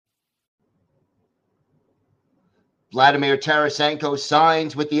Vladimir Tarasenko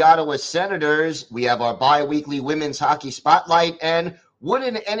signs with the Ottawa Senators. We have our bi-weekly women's hockey spotlight. And would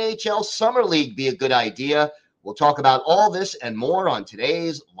an NHL Summer League be a good idea? We'll talk about all this and more on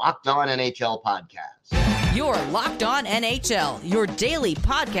today's Locked On NHL podcast. You're Locked On NHL, your daily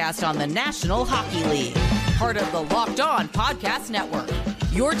podcast on the National Hockey League. Part of the Locked On Podcast Network,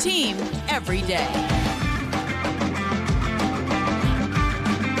 your team every day.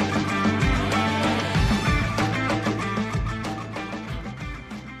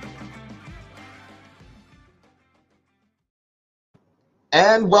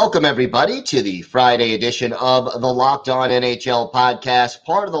 And welcome, everybody, to the Friday edition of the Locked On NHL podcast,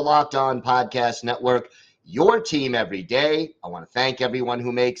 part of the Locked On Podcast Network, your team every day. I want to thank everyone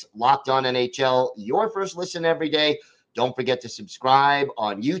who makes Locked On NHL your first listen every day. Don't forget to subscribe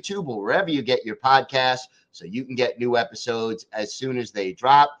on YouTube or wherever you get your podcasts so you can get new episodes as soon as they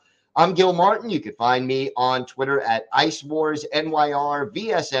drop. I'm Gil Martin. You can find me on Twitter at IceWarsNYR,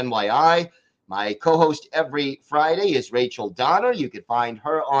 My co-host every Friday is Rachel Donner. You can find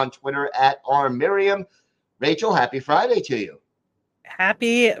her on Twitter at rmiriam. Rachel, happy Friday to you.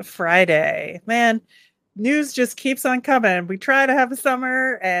 Happy Friday. Man, news just keeps on coming. We try to have a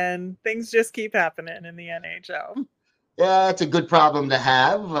summer and things just keep happening in the NHL. Yeah, it's a good problem to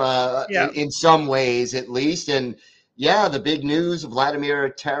have, in some ways at least. And yeah, the big news, Vladimir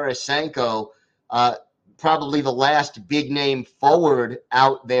Tarasenko, probably the last big name forward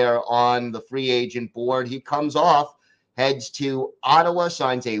out there on the free agent board. He comes off, heads to Ottawa,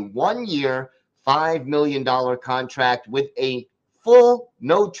 signs a 1-year, $5 million contract with a full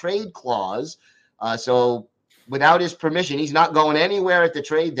no trade clause. So without his permission, he's not going anywhere at the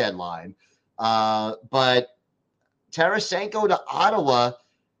trade deadline. But Tarasenko to Ottawa,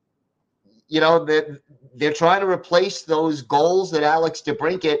 they're trying to replace those goals that Alex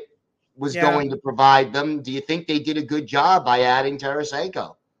DeBrincat was going to provide them. Do you think they did a good job by adding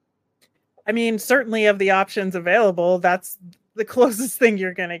Tarasenko? I mean, certainly of the options available, that's the closest thing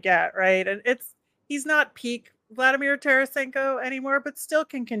you're going to get, right? And he's not peak Vladimir Tarasenko anymore, but still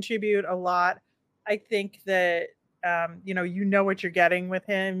can contribute a lot. I think that, you know what you're getting with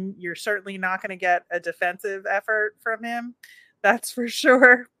him. You're certainly not going to get a defensive effort from him. That's for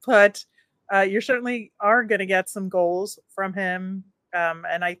sure. But you certainly are going to get some goals from him.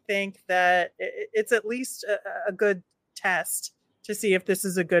 And I think that it's at least a good test to see if this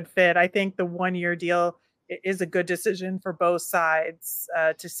is a good fit. I think the 1-year deal is a good decision for both sides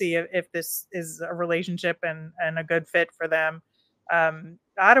to see if this is a relationship and a good fit for them.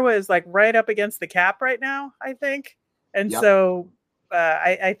 Ottawa is like right up against the cap right now, I think. And so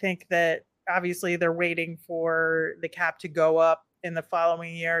I think that obviously they're waiting for the cap to go up in the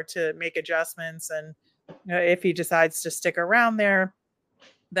following year to make adjustments. And if he decides to stick around there,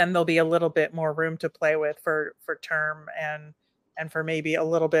 then there'll be a little bit more room to play with for term and for maybe a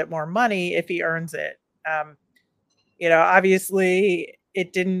little bit more money if he earns it. Obviously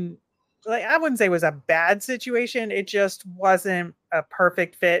it didn't, I wouldn't say it was a bad situation. It just wasn't a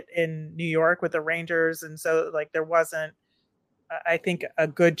perfect fit in New York with the Rangers. And so there wasn't, I think, a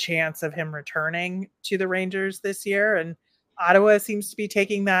good chance of him returning to the Rangers this year. And Ottawa seems to be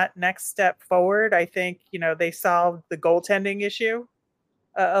taking that next step forward. I think, they solved the goaltending issue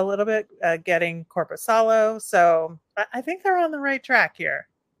a little bit, getting Korpisalo. So I think they're on the right track here.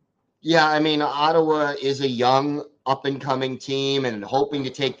 Yeah, I mean, Ottawa is a young, up-and-coming team and hoping to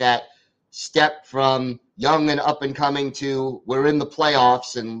take that step from young and up-and-coming to we're in the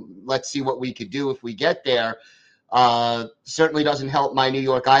playoffs and let's see what we could do if we get there. Certainly doesn't help my New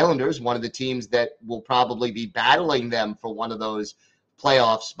York Islanders, one of the teams that will probably be battling them for one of those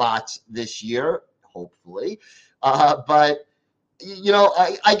playoff spots this year, hopefully. But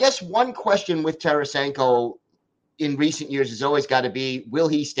I guess one question with Tarasenko in recent years has always got to be, will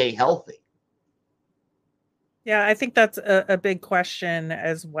he stay healthy? Yeah, I think that's a big question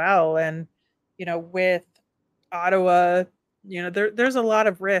as well. And, with Ottawa, there's a lot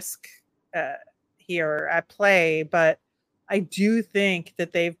of risk here at play, but I do think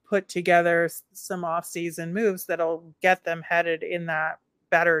that they've put together some off-season moves that'll get them headed in that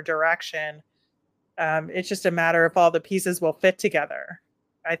better direction. It's just a matter if all the pieces will fit together.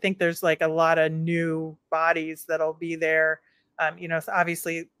 I think there's a lot of new bodies that'll be there.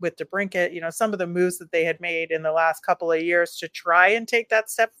 Obviously with DeBrincat, some of the moves that they had made in the last couple of years to try and take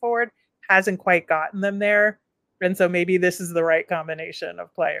that step forward hasn't quite gotten them there. And so maybe this is the right combination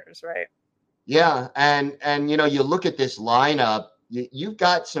of players, right? Yeah. And you look at this lineup, you've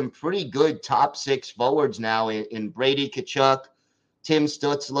got some pretty good top 6 forwards now in Brady Tkachuk, Tim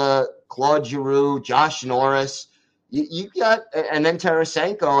Stützle, Claude Giroux, Josh Norris. You got, and then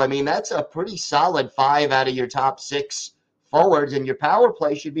Tarasenko. I mean, that's a pretty solid 5 out of your top 6 forwards, and your power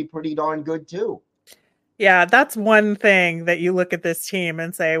play should be pretty darn good too. Yeah, that's one thing that you look at this team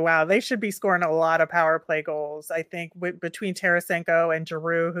and say, wow, they should be scoring a lot of power play goals. I think between Tarasenko and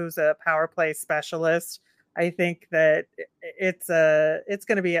Giroux, who's a power play specialist, I think that it's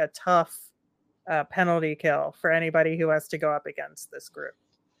going to be a tough penalty kill for anybody who has to go up against this group.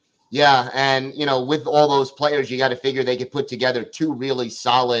 Yeah, and with all those players, you got to figure they could put together 2 really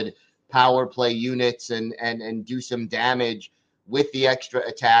solid power play units and do some damage with the extra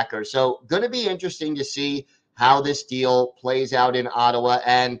attacker. So going to be interesting to see how this deal plays out in Ottawa.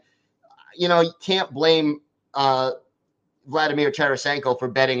 And, you can't blame Vladimir Tarasenko for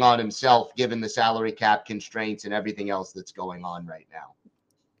betting on himself, given the salary cap constraints and everything else that's going on right now.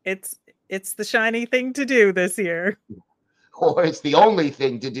 It's the shiny thing to do this year. Or it's the only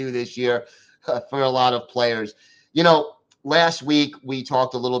thing to do this year for a lot of players. Last week we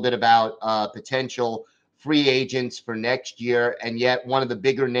talked a little bit about potential free agents for next year, and yet one of the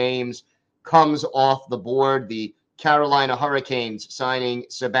bigger names comes off the board. The Carolina Hurricanes signing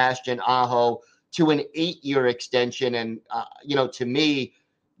Sebastian Aho to an 8-year extension. And, to me,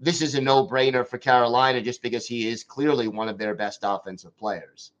 this is a no-brainer for Carolina just because he is clearly one of their best offensive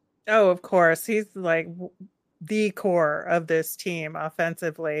players. Oh, of course. He's like the core of this team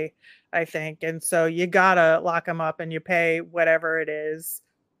offensively, I think. And so you got to lock him up and you pay whatever it is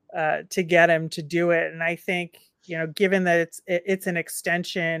to get him to do it. And I think, given that it's an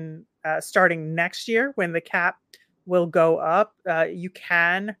extension starting next year when the cap will go up, you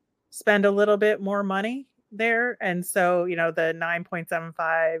can spend a little bit more money there. And so, the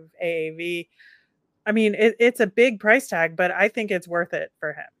 9.75 AAV, I mean, it's a big price tag, but I think it's worth it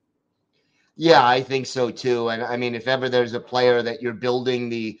for him. Yeah, I think so too. And I mean, if ever there's a player that you're building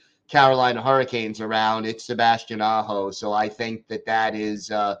the Carolina Hurricanes around, it's Sebastian Aho. So I think that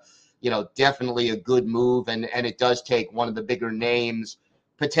is, definitely a good move. And it does take one of the bigger names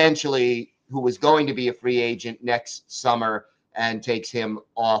potentially who was going to be a free agent next summer and takes him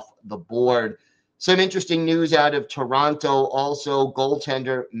off the board. Some interesting news out of Toronto. Also,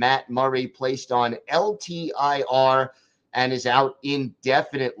 goaltender Matt Murray placed on LTIR and is out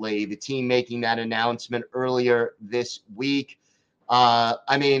indefinitely. The team making that announcement earlier this week.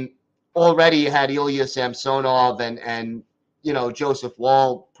 I mean, already you had Ilya Samsonov and Joseph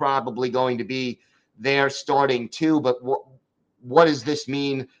Wall probably going to be there starting too. But what does this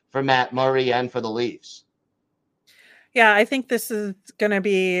mean for Matt Murray and for the Leafs? Yeah, I think this is going to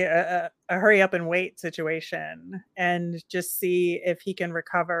be a hurry up and wait situation and just see if he can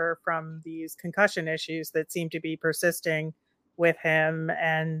recover from these concussion issues that seem to be persisting with him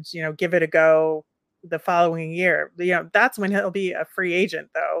and, give it a go the following year. That's when he'll be a free agent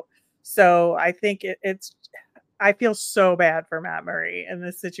though. So I think I feel so bad for Matt Murray in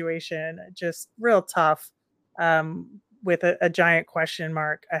this situation, just real tough with a giant question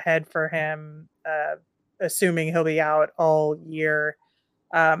mark ahead for him, assuming he'll be out all year.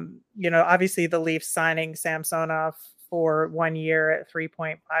 Obviously the Leafs signing Samsonov for 1 year at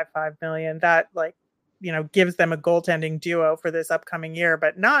 $3.55 million, that gives them a goaltending duo for this upcoming year,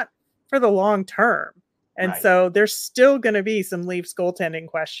 but not for the long term. And right. So there's still going to be some Leafs goaltending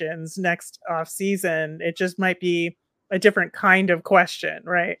questions next off season. It just might be a different kind of question,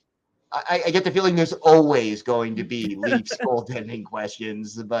 right? I get the feeling there's always going to be Leafs goaltending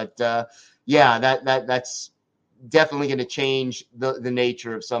questions, but that's definitely going to change the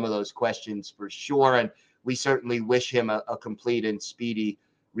nature of some of those questions for sure. And we certainly wish him a complete and speedy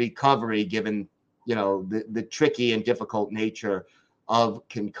recovery, given the tricky and difficult nature of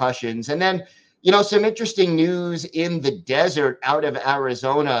concussions. And then some interesting news in the desert out of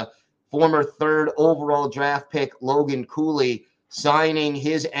Arizona. Former 3rd overall draft pick Logan Cooley signing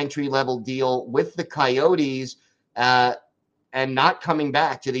his entry-level deal with the Coyotes and not coming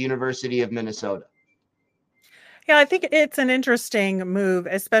back to the University of Minnesota. Yeah, I think it's an interesting move,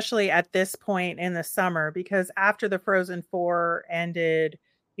 especially at this point in the summer, because after the Frozen Four ended,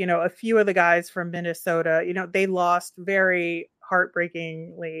 a few of the guys from Minnesota, they lost very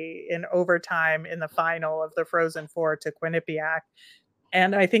heartbreakingly in overtime in the final of the Frozen Four to Quinnipiac.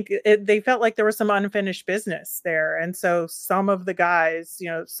 And I think they felt like there was some unfinished business there. And so some of the guys,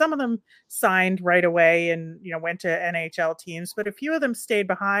 some of them signed right away and, went to NHL teams, but a few of them stayed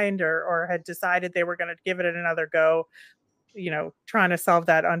behind or had decided they were going to give it another go, trying to solve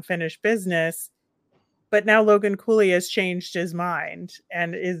that unfinished business. But now Logan Cooley has changed his mind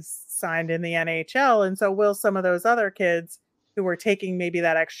and is signed in the NHL. And so will some of those other kids who were taking maybe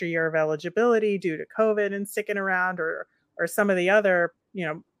that extra year of eligibility due to COVID and sticking around, or some of the other,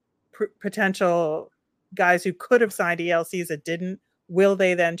 potential guys who could have signed ELCs that didn't, will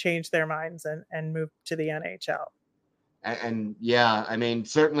they then change their minds and move to the NHL? And yeah, I mean,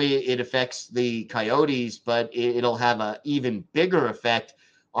 certainly it affects the Coyotes, but it'll have an even bigger effect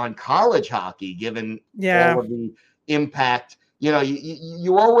on college hockey, given all of the impact. You know,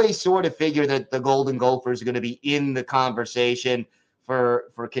 you always sort of figure that the Golden Gophers are going to be in the conversation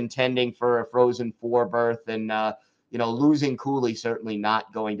for contending for a Frozen Four berth, and losing Cooley certainly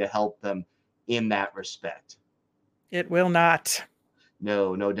not going to help them in that respect. It will not.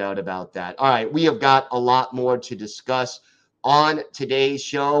 No doubt about that. All right, we have got a lot more to discuss on today's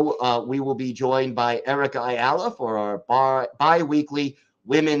show. We will be joined by Erica Ayala for our bi-weekly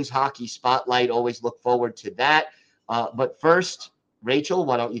Women's Hockey Spotlight. Always look forward to that. But first, Rachel,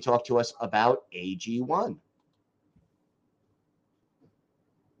 why don't you talk to us about AG1?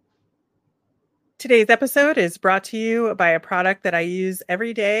 Today's episode is brought to you by a product that I use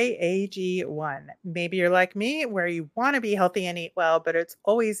every day, AG1. Maybe you're like me, where you want to be healthy and eat well, but it's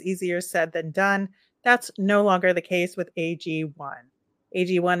always easier said than done. That's no longer the case with AG1.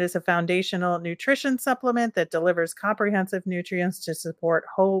 AG1 is a foundational nutrition supplement that delivers comprehensive nutrients to support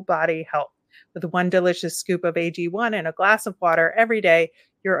whole body health. With one delicious scoop of AG1 in a glass of water every day,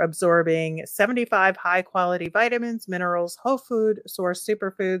 you're absorbing 75 high-quality vitamins, minerals, whole food source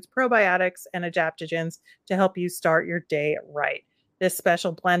superfoods, probiotics, and adaptogens to help you start your day right. This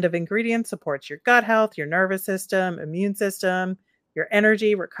special blend of ingredients supports your gut health, your nervous system, immune system, your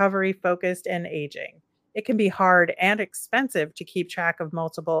energy, recovery, focus, and aging. It can be hard and expensive to keep track of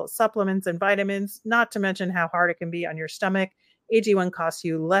multiple supplements and vitamins, not to mention how hard it can be on your stomach. AG1 costs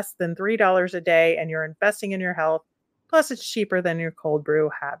you less than $3 a day, and you're investing in your health. Plus, it's cheaper than your cold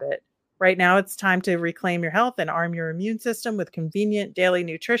brew habit. Right now, it's time to reclaim your health and arm your immune system with convenient daily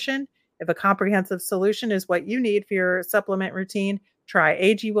nutrition. If a comprehensive solution is what you need for your supplement routine, try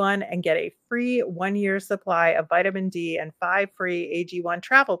AG1 and get a free 1-year supply of vitamin D and 5 free AG1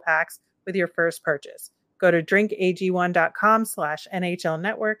 travel packs with your first purchase. Go to drinkag1.com/NHL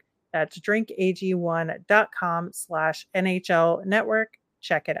Network. That's drinkag1.com/NHL Network.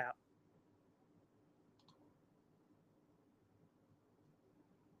 Check it out.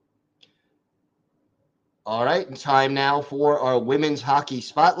 All right, and time now for our Women's Hockey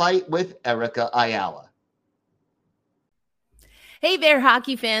Spotlight with Erica Ayala. Hey there,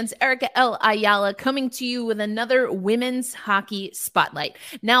 hockey fans. Erica L. Ayala coming to you with another Women's Hockey Spotlight.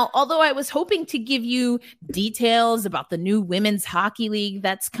 Now, although I was hoping to give you details about the new Women's Hockey League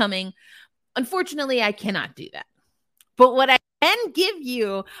that's coming, unfortunately, I cannot do that. But what I can give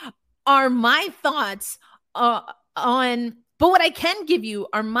you are my thoughts on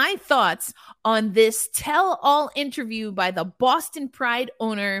this tell-all interview by the Boston Pride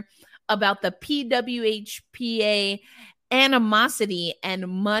owner about the PWHPA animosity and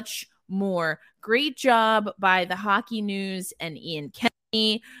much more. Great job by the Hockey News and Ian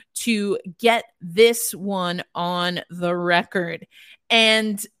Kennedy to get this one on the record.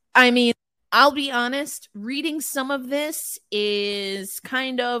 And I mean, I'll be honest, reading some of this is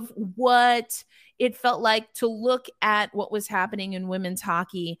kind of what it felt like to look at what was happening in women's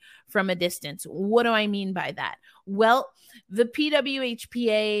hockey from a distance. What do I mean by that? Well, the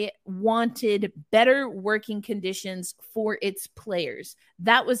PWHPA wanted better working conditions for its players.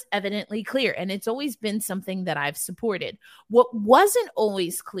 That was evidently clear, and it's always been something that I've supported. What wasn't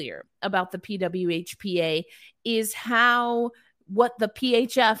always clear about the PWHPA is what the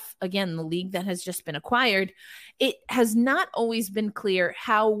PHF, again, the league that has just been acquired, it has not always been clear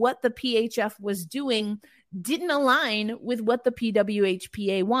how what the PHF was doing didn't align with what the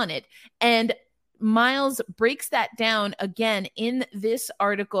PWHPA wanted. And Miles breaks that down again in this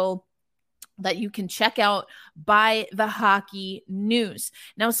article that you can check out by the Hockey News.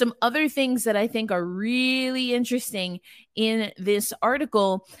 Now, some other things that I think are really interesting in this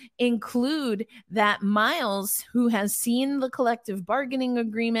article include that Miles, who has seen the collective bargaining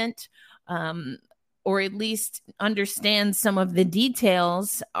agreement, or at least understands some of the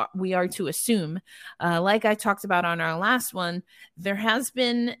details, we are to assume, like I talked about on our last one, there has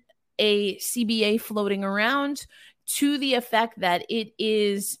been a CBA floating around to the effect that it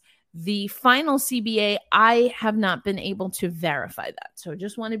is the final CBA. I have not been able to verify that. So I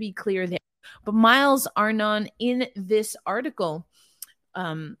just want to be clear there. But Miles Arnon in this article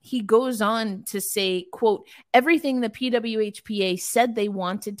he goes on to say, quote, everything the PWHPA said they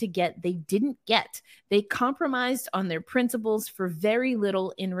wanted to get, they didn't get. They compromised on their principles for very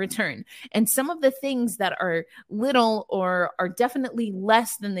little in return. And some of the things that are little or are definitely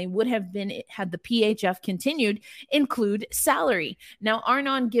less than they would have been had the PHF continued include salary. Now,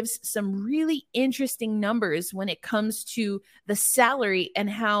 Arnon gives some really interesting numbers when it comes to the salary and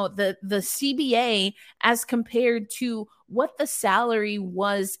how the CBA, as compared to what the salary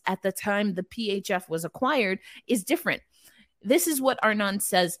was at the time the PHF was acquired, is different. This is what Arnon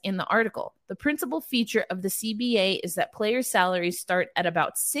says in the article. The principal feature of the CBA is that players' salaries start at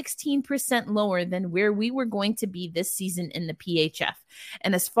about 16% lower than where we were going to be this season in the PHF.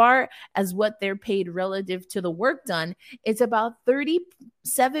 And as far as what they're paid relative to the work done, it's about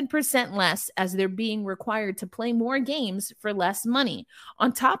 37% less, as they're being required to play more games for less money.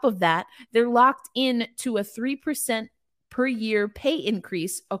 On top of that, they're locked in to a 3% per year pay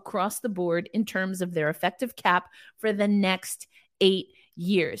increase across the board in terms of their effective cap for the next 8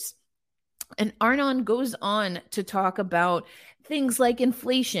 years. And Arnon goes on to talk about things like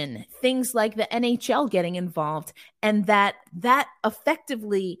inflation, things like the NHL getting involved, and that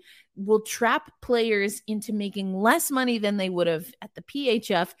effectively will trap players into making less money than they would have at the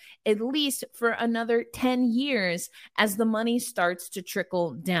PHF, at least for another 10 years as the money starts to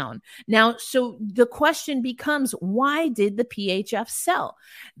trickle down. Now, so the question becomes, why did the PHF sell?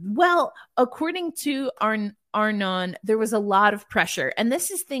 Well, according to Arnon, there was a lot of pressure. And this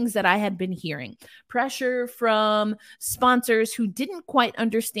is things that I had been hearing. Pressure from sponsors who didn't quite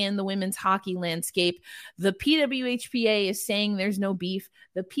understand the women's hockey landscape. The PWHPA is saying there's no beef.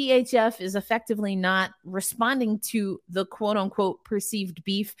 The PHF is effectively not responding to the quote unquote perceived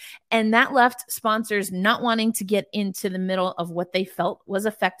beef. And that left sponsors not wanting to get into the middle of what they felt was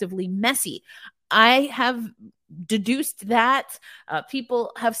effectively messy. I have deduced that.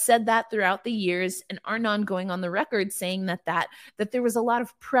 People have said that throughout the years, and Arnon going on the record saying that there was a lot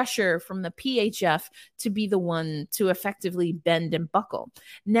of pressure from the PHF to be the one to effectively bend and buckle.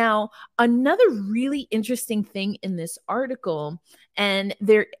 Now, another really interesting thing in this article, and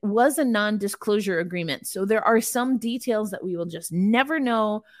there was a non-disclosure agreement. So there are some details that we will just never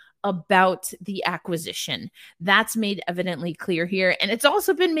know about the acquisition. That's made evidently clear here. And it's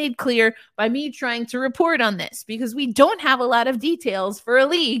also been made clear by me trying to report on this, because we don't have a lot of details for a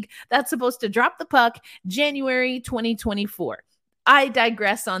league that's supposed to drop the puck January 2024. I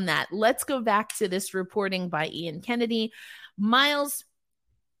digress on that. Let's go back to this reporting by Ian Kennedy. Miles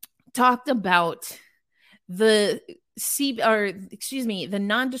talked about the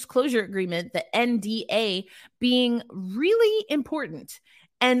non-disclosure agreement, the NDA, being really important.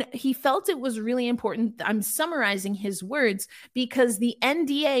 And he felt it was really important. I'm summarizing his words, because the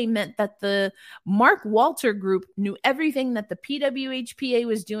NDA meant that the Mark Walter Group knew everything that the PWHPA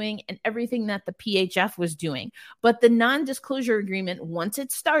was doing and everything that the PHF was doing. But the non-disclosure agreement, once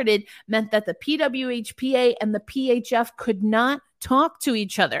it started, meant that the PWHPA and the PHF could not talk to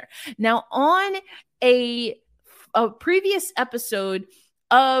each other. Now, on a previous episode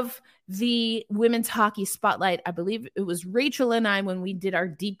of the Women's Hockey Spotlight, I believe it was Rachel and I when we did our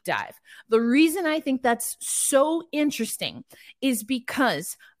deep dive. The reason I think that's so interesting is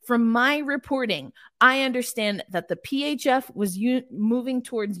because from my reporting, I understand that the PHF was moving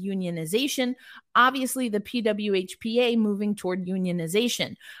towards unionization, obviously the PWHPA moving toward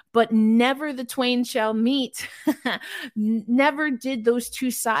unionization, but never the twain shall meet. Never did those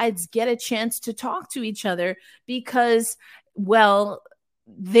two sides get a chance to talk to each other because, well,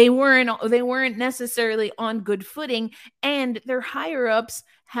 they weren't necessarily on good footing, and their higher ups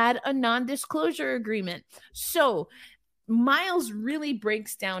had a non-disclosure agreement. So Miles really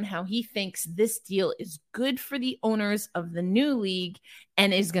breaks down how he thinks this deal is good for the owners of the new league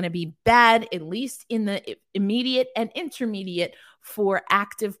and is going to be bad, at least in the immediate and intermediate, for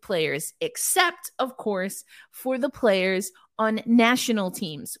active players, except, of course, for the players on national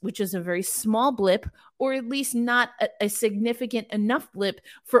teams, which is a very small blip, or at least not a significant enough blip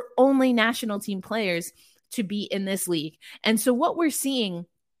for only national team players to be in this league. And so what we're seeing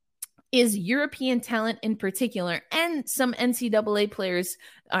is European talent in particular, and some NCAA players,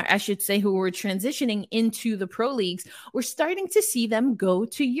 I should say, who were transitioning into the pro leagues, we're starting to see them go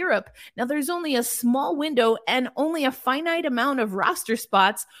to Europe. Now, there's only a small window and only a finite amount of roster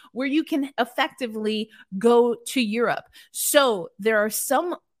spots where you can effectively go to Europe. So there are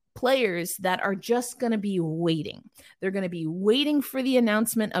some players that are just going to be waiting. They're going to be waiting for the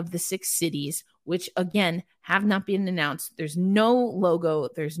announcement of the 6 cities, which again have not been announced. There's no logo,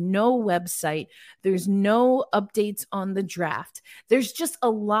 there's no website, there's no updates on the draft. There's just a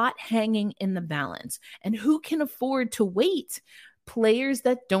lot hanging in the balance. And who can afford to wait? players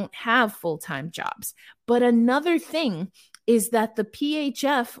that don't have full-time jobs. But another thing is that the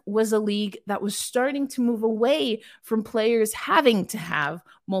PHF was a league that was starting to move away from players having to have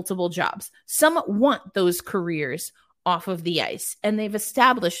multiple jobs. Some want those careers off of the ice, and they've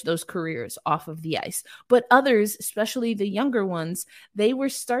established those careers off of the ice. But others, especially the younger ones, they were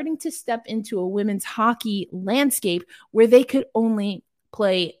starting to step into a women's hockey landscape where they could only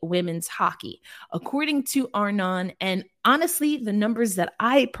play women's hockey. According to Arnon, and honestly, the numbers that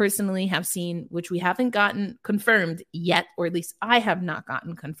I personally have seen, which we haven't gotten confirmed yet, or at least I have not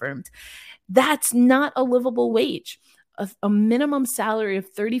gotten confirmed, that's not a livable wage. A minimum salary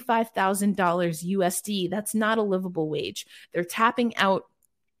of $35,000 USD, that's not a livable wage. They're tapping out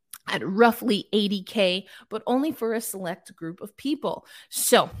at roughly $80K, but only for a select group of people.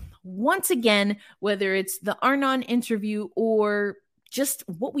 So once again, whether it's the Arnon interview or just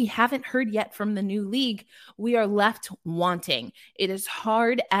what we haven't heard yet from the new league, we are left wanting. It is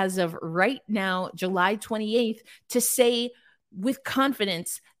hard as of right now, July 28th, to say with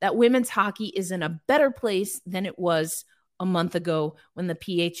confidence that women's hockey is in a better place than it was a month ago when the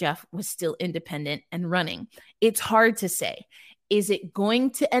PHF was still independent and running. It's hard to say. Is it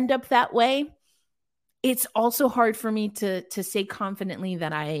going to end up that way? It's also hard for me to say confidently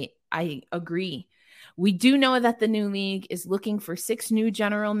that I agree. We do know that the new league is looking for 6 new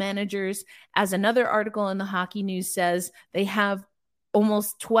general managers. As another article in the Hockey News says, they have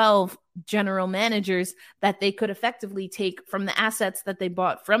almost 12 general managers that they could effectively take from the assets that they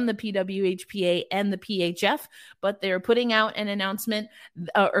bought from the PWHPA and the PHF, but they're putting out an announcement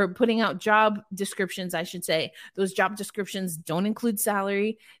or putting out job descriptions, I should say. Those job descriptions don't include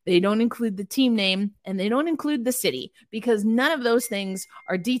salary, they don't include the team name, and they don't include the city, because none of those things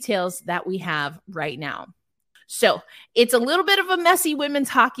are details that we have right now. So it's a little bit of a messy women's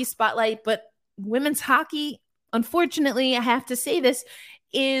hockey spotlight, but women's hockey, unfortunately, I have to say this,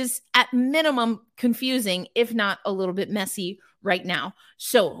 is at minimum confusing, if not a little bit messy right now.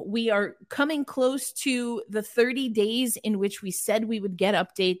 So we are coming close to the 30 days in which we said we would get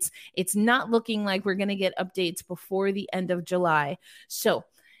updates. It's not looking like we're going to get updates before the end of July. So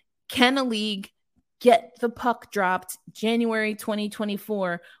can a league get the puck dropped January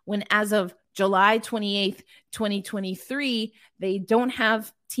 2024 when, as of July 28th, 2023, they don't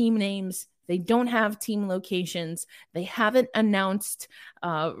have team names, they don't have team locations, they haven't announced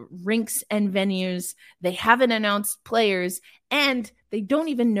rinks and venues, they haven't announced players, and they don't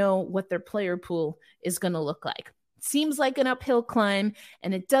even know what their player pool is going to look like? Seems like an uphill climb,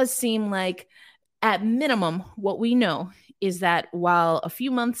 and it does seem like, at minimum, what we know is that while a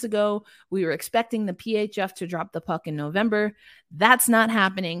few months ago we were expecting the PHF to drop the puck in November, that's not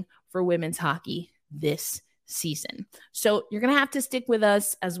happening for women's hockey this season. So you're going to have to stick with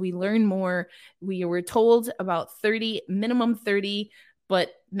us as we learn more. We were told about 30, minimum 30,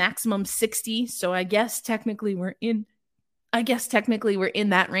 but maximum 60. So I guess technically we're in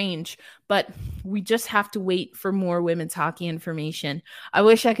that range, but we just have to wait for more women's hockey information. I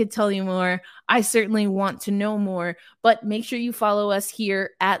wish I could tell you more. I certainly want to know more, but make sure you follow us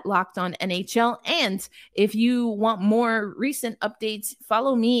here at Locked On NHL. And if you want more recent updates,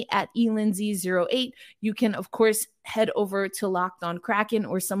 follow me at elindsay08. You can, of course, head over to Locked On Kraken,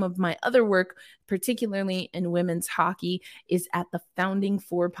 or some of my other work, particularly in women's hockey, is at the Founding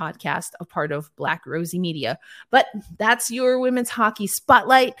Four podcast, a part of Black Rosie Media. But that's your women's hockey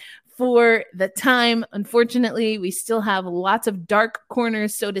spotlight for the time. Unfortunately, we still have lots of dark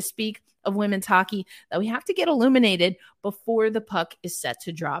corners, so to speak, of women's hockey that we have to get illuminated before the puck is set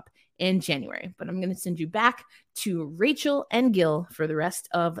to drop in January. But I'm going to send you back to Rachel and Gil for the rest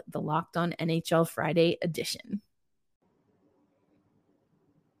of the Locked On NHL Friday edition.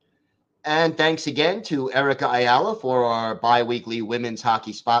 And thanks again to Erica Ayala for our bi-weekly women's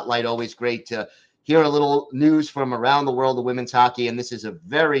hockey spotlight. Always great to hear a little news from around the world of women's hockey. And this is a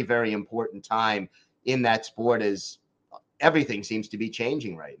very, very important time in that sport, as everything seems to be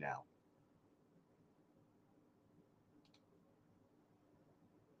changing right now.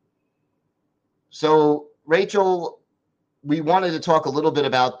 So, Rachel, we wanted to talk a little bit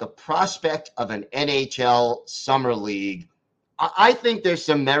about the prospect of an NHL Summer League. I think there's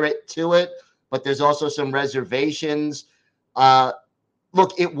some merit to it, but there's also some reservations.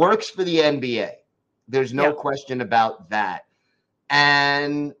 Look, it works for the NBA. There's no question about that.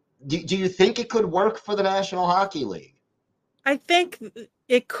 And do you think it could work for the National Hockey League? I think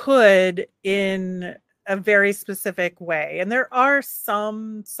it could, in a very specific way. And there are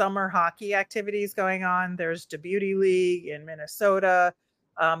some summer hockey activities going on. There's the Beauty League in Minnesota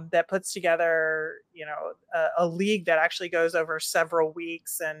that puts together, a league that actually goes over several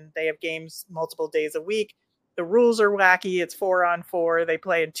weeks, and they have games multiple days a week. The rules are wacky. It's 4-on-4. They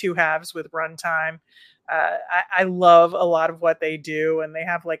play in 2 halves with runtime. I love a lot of what they do, and they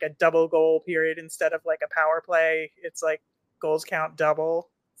have like a double goal period instead of like a power play. It's like goals count double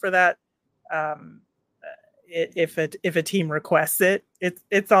for that. If a team requests it,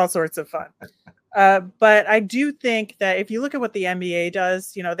 it's all sorts of fun. But I do think that if you look at what the NBA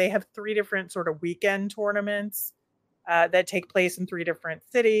does, they have 3 different sort of weekend tournaments that take place in 3 different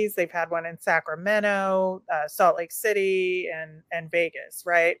cities. They've had one in Sacramento, Salt Lake City, and Vegas,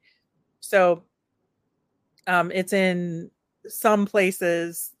 right? So it's in some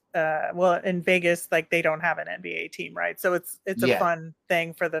places. In Vegas, like they don't have an NBA team, right? So it's a fun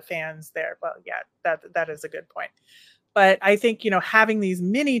thing for the fans there. Well, yeah, that is a good point. But I think, having these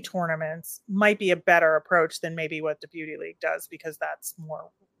mini tournaments might be a better approach than maybe what the Beauty League does, because that's more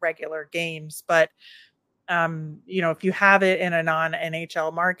regular games. But, if you have it in a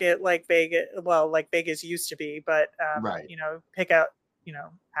non-NHL market like Vegas used to be, but, pick out,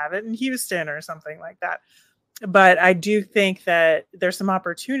 have it in Houston or something like that. But I do think that there's some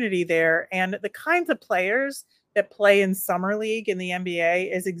opportunity there. And the kinds of players that play in Summer League in the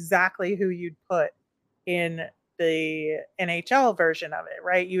NBA is exactly who you'd put in the NHL version of it,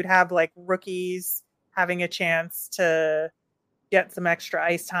 right? You'd have like rookies having a chance to get some extra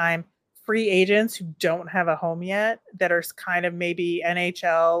ice time, free agents who don't have a home yet that are kind of maybe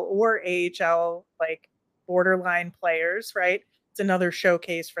NHL or AHL, like borderline players, right? It's another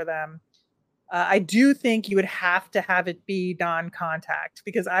showcase for them. I do think you would have to have it be non-contact,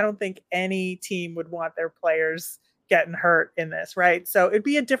 because I don't think any team would want their players getting hurt in this, right? So it'd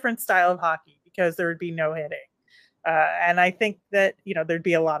be a different style of hockey because there would be no hitting. And I think that, there'd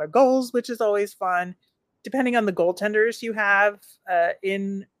be a lot of goals, which is always fun. Depending on the goaltenders you have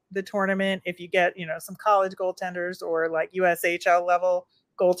in the tournament, if you get, some college goaltenders or like USHL level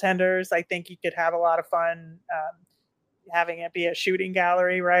goaltenders, I think you could have a lot of fun having it be a shooting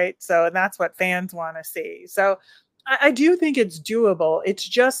gallery, right? So, and that's what fans want to see. So I do think it's doable. It's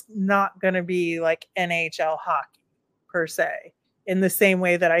just not going to be like NHL hockey per se, in the same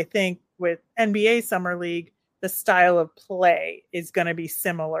way that I think with NBA Summer League, the style of play is going to be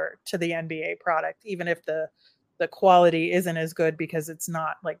similar to the NBA product, even if the quality isn't as good because it's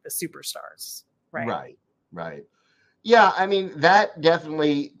not like the superstars, right? Right. Yeah, I mean, that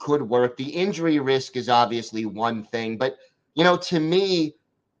definitely could work. The injury risk is obviously one thing, but, to me,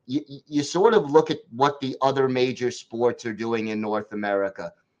 you sort of look at what the other major sports are doing in North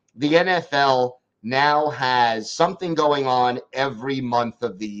America. The NFL now has something going on every month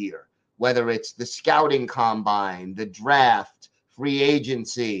of the year, whether it's the scouting combine, the draft, free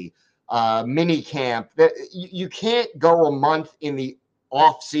agency, mini camp. You can't go a month in the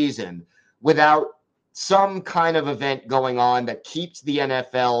off season without some kind of event going on that keeps the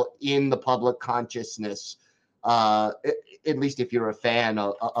NFL in the public consciousness, at least if you're a fan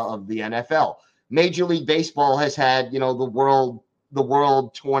of the NFL. Major League Baseball has had, the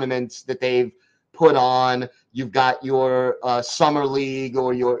world tournaments that they've put on. You've got your summer league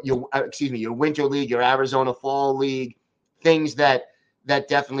or your winter league, your Arizona Fall League, things that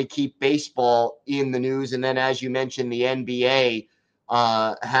definitely keep baseball in the news. And then, as you mentioned, the NBA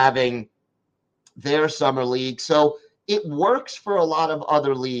having their summer league. So it works for a lot of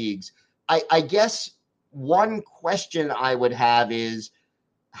other leagues. I guess one question I would have is,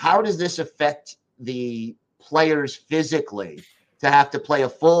 how does this affect the players physically to have to play a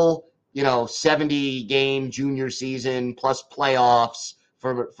full, 70 game junior season plus playoffs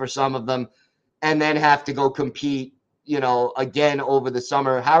for some of them, and then have to go compete, again over the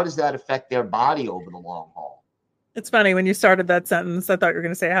summer? How does that affect their body over the long haul? It's funny, when you started that sentence, I thought you were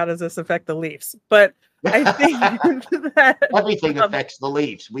going to say, how does this affect the Leafs? But I think that everything affects the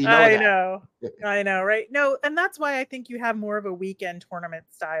Leafs. We know I know, right? No, and that's why I think you have more of a weekend tournament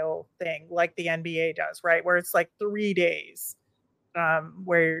style thing like the NBA does, right? Where it's like 3 days,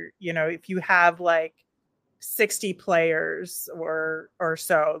 where, if you have like 60 players or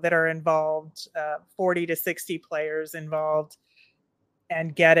so that are involved, 40 to 60 players involved,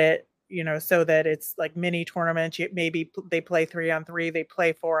 and get it, so that it's like mini tournaments. Maybe they play 3-on-3, they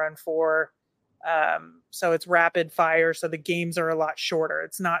play 4-on-4. So it's rapid fire. So the games are a lot shorter.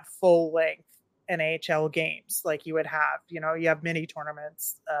 It's not full length NHL games like you would have. You have mini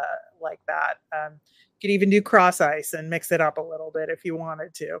tournaments like that. You could even do cross ice and mix it up a little bit if you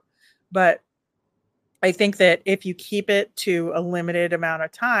wanted to. But I think that if you keep it to a limited amount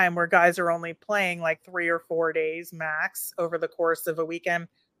of time where guys are only playing like 3 or 4 days max over the course of a weekend,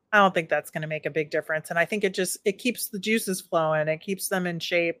 I don't think that's going to make a big difference. And I think it keeps the juices flowing. It keeps them in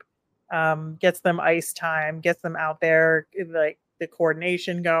shape, gets them ice time, gets them out there, like the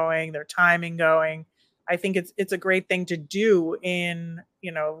coordination going, their timing going. I think it's a great thing to do in,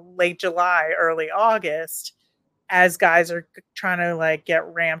 late July, early August, as guys are trying to like get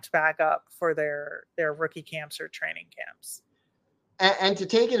ramped back up for their rookie camps or training camps. And to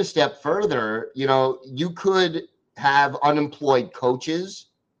take it a step further, you could have unemployed coaches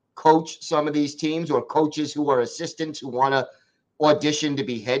coach some of these teams, or coaches who are assistants who want to audition to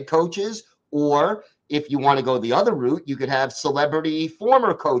be head coaches. Or if you want to go the other route, you could have celebrity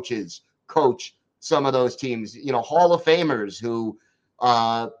former coaches coach some of those teams, Hall of Famers who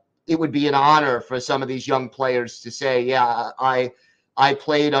it would be an honor for some of these young players to say, yeah, I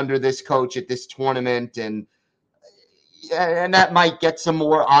played under this coach at this tournament, and that might get some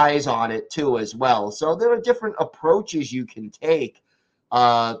more eyes on it too as well. So there are different approaches you can take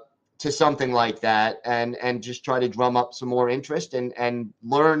to something like that, and just try to drum up some more interest and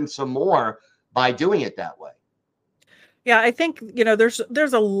learn some more by doing it that way. Yeah, I think,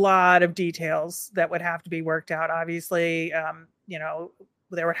 there's a lot of details that would have to be worked out. Obviously,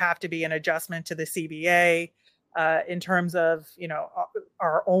 there would have to be an adjustment to the CBA in terms of,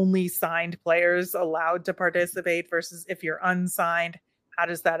 are only signed players allowed to participate versus if you're unsigned, how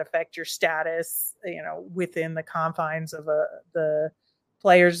does that affect your status, within the confines of the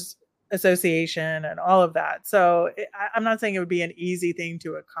Players Association and all of that. So I'm not saying it would be an easy thing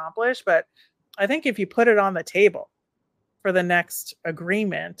to accomplish, but I think if you put it on the table for the next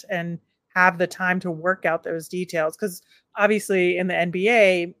agreement and have the time to work out those details, because obviously in the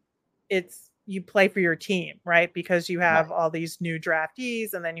NBA, you play for your team, right? Because you have all these new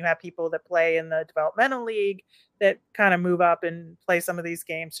draftees, and then you have people that play in the developmental league that kind of move up and play some of these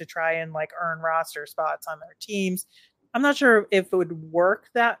games to try and like earn roster spots on their teams. I'm not sure if it would work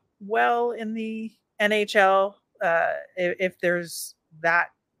that well in the NHL, if there's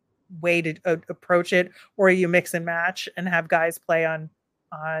that way to approach it, or you mix and match and have guys play on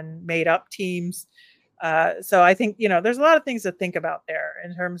made up teams. So I think, there's a lot of things to think about there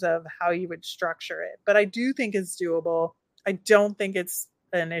in terms of how you would structure it, but I do think it's doable. I don't think it's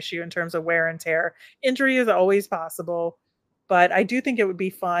an issue in terms of wear and tear. Injury is always possible, but I do think it would be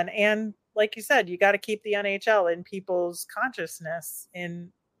fun. And like you said, you got to keep the NHL in people's consciousness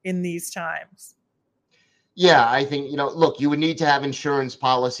in these times. Yeah, I think, look, you would need to have insurance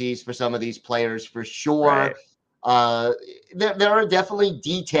policies for some of these players for sure. Right. There are definitely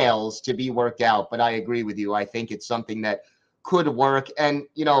details to be worked out, but I agree with you. I think it's something that could work. And,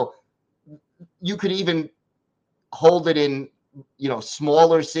 you could even hold it in,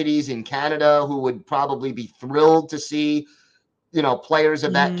 smaller cities in Canada who would probably be thrilled to see, players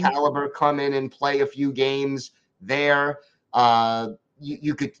of that caliber come in and play a few games there.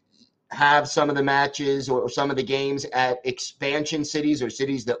 You could have some of the matches or some of the games at expansion cities or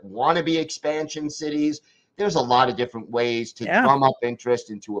cities that want to be expansion cities. There's a lot of different ways to drum up interest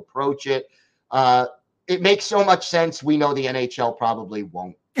and to approach it. It makes so much sense. We know the NHL probably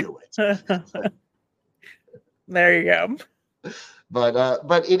won't do it. There you go.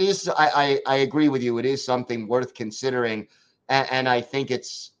 But it is, I agree with you. It is something worth considering. And I think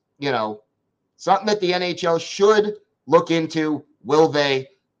it's, something that the NHL should look into. Will they?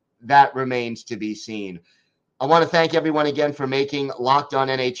 That remains to be seen. I want to thank everyone again for making Locked On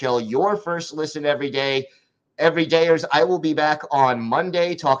NHL your first listen every day. Everydayers, I will be back on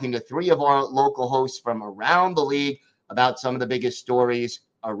Monday talking to 3 of our local hosts from around the league about some of the biggest stories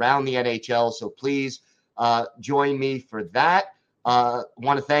around the NHL. So please join me for that. I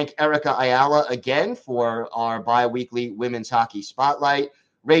want to thank Erica Ayala again for our bi-weekly Women's Hockey Spotlight.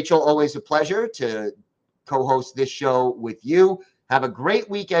 Rachel, always a pleasure to co-host this show with you. Have a great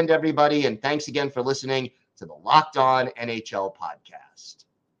weekend, everybody, and thanks again for listening to the Locked On NHL podcast.